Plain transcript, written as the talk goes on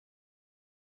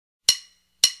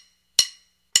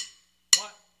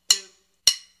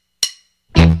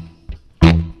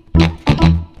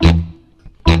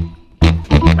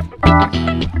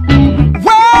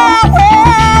Well,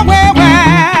 well, well,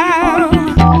 well.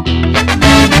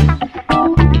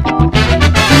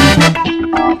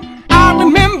 I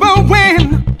remember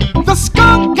when the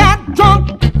skunk got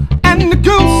drunk and the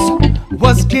goose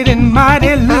was getting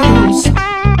mighty loose.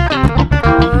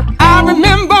 I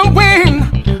remember when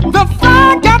the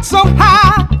fire got so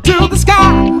high to the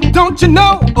sky. Don't you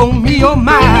know, oh me, oh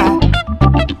my.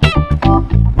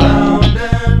 Round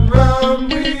and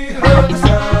round we heard the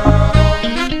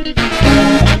sound,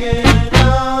 hanging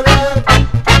out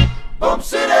at Bump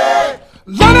City.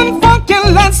 Learning funky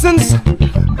lessons,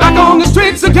 back on the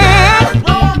streets again.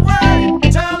 Wrong way,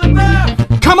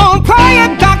 telegraph. Come on, play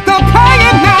it, doctor, play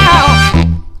it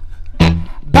now.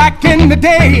 Back in the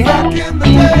day, Back in the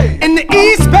day, in the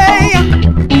East Bay.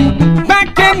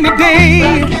 Back in the day,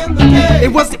 back in the day,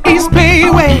 it was the East Bay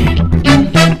way.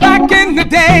 Back in the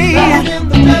day, back in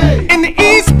the day, in the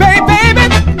East Bay, baby.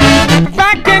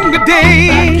 Back in the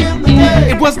day, in the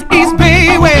day. it was the East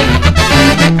Bay way.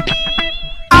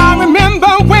 I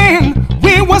remember when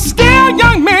we were still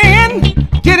young men,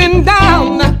 getting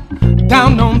down,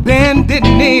 down on bended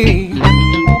knee.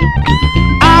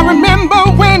 I remember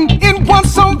when it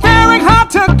was so very hard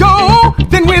to go.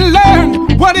 Then we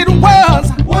learned what it was.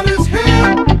 What is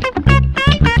here?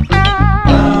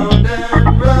 Round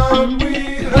and round we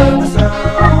heard the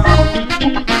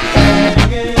sound,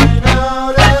 hanging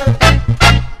out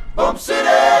at Bump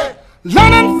City.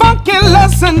 Learning funky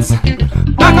lessons,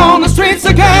 back on the streets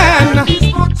again.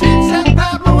 These routines and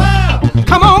Pablo Al.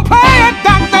 Come on, play it,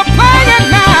 doctor, play it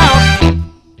now.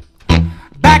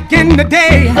 Back in the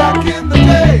day, Back in the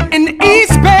day, in the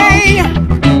East Bay.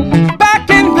 Back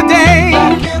in the day,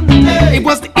 back in the day, it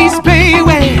was the East Bay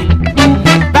way.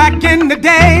 Back in the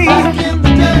day, back in the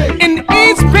day, in the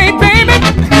East Bay, baby.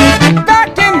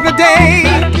 Back in the day,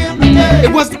 back in the day.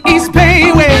 it was the East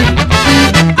Bay way.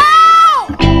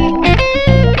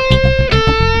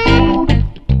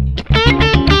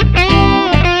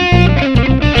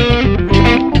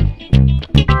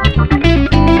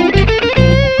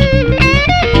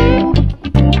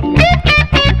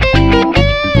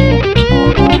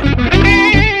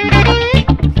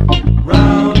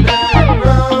 Round and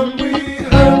round we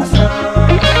heard the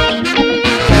sound,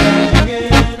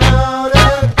 hanging out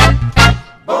at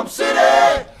Bump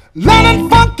City. Learning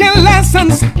funky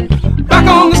lessons, back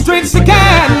on the streets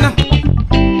again.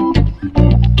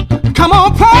 Come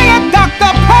on, play it,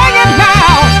 doctor, play it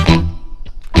now.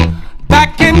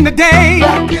 Back in the day,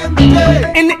 Back in the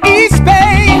day, in the East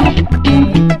Bay.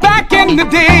 Back in the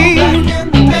day, back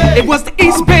in the day, it was the